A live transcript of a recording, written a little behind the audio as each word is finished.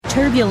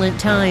Turbulent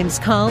times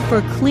call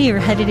for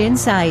clear-headed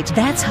insight.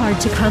 That's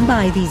hard to come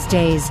by these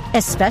days,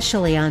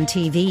 especially on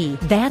TV.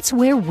 That's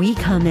where we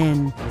come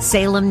in.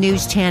 Salem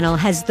News Channel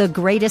has the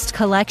greatest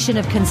collection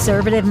of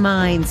conservative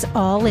minds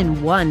all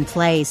in one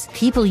place.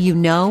 People you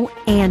know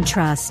and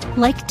trust,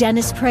 like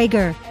Dennis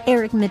Prager,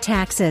 Eric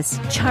Metaxas,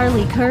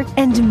 Charlie Kirk,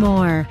 and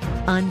more.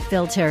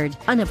 Unfiltered,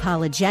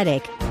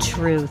 unapologetic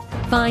truth.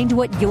 Find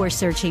what you're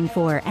searching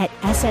for at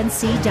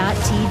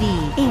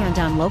snc.tv and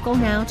on Local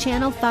Now,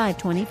 Channel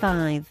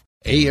 525.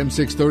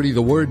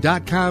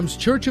 AM630TheWord.com's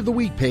Church of the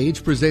Week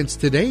page presents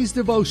today's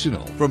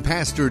devotional from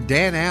Pastor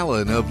Dan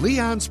Allen of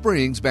Leon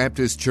Springs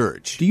Baptist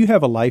Church. Do you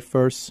have a life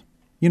verse?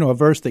 You know, a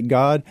verse that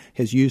God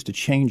has used to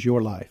change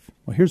your life.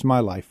 Well, here's my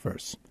life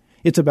verse.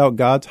 It's about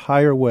God's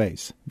higher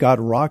ways. God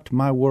rocked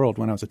my world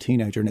when I was a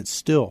teenager, and it's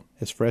still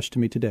as fresh to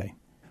me today.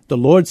 The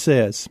Lord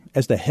says,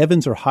 as the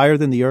heavens are higher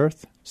than the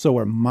earth, so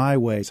are my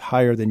ways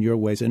higher than your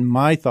ways, and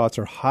my thoughts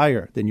are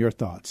higher than your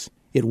thoughts.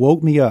 It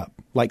woke me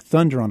up like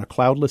thunder on a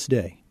cloudless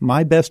day.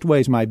 My best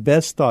ways, my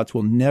best thoughts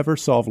will never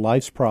solve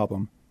life's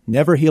problem,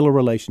 never heal a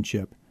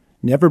relationship,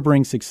 never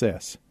bring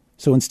success.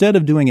 So instead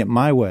of doing it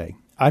my way,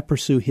 I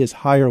pursue His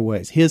higher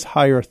ways, His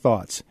higher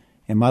thoughts,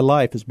 and my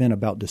life has been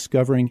about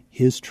discovering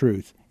His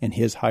truth and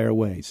His higher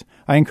ways.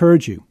 I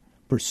encourage you,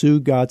 pursue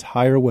God's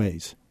higher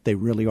ways. They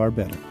really are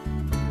better.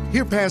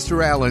 Hear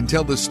Pastor Allen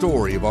tell the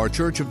story of our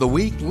Church of the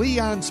Week,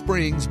 Leon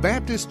Springs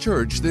Baptist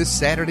Church, this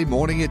Saturday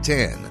morning at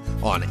 10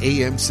 on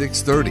AM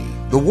 630.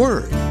 The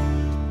Word.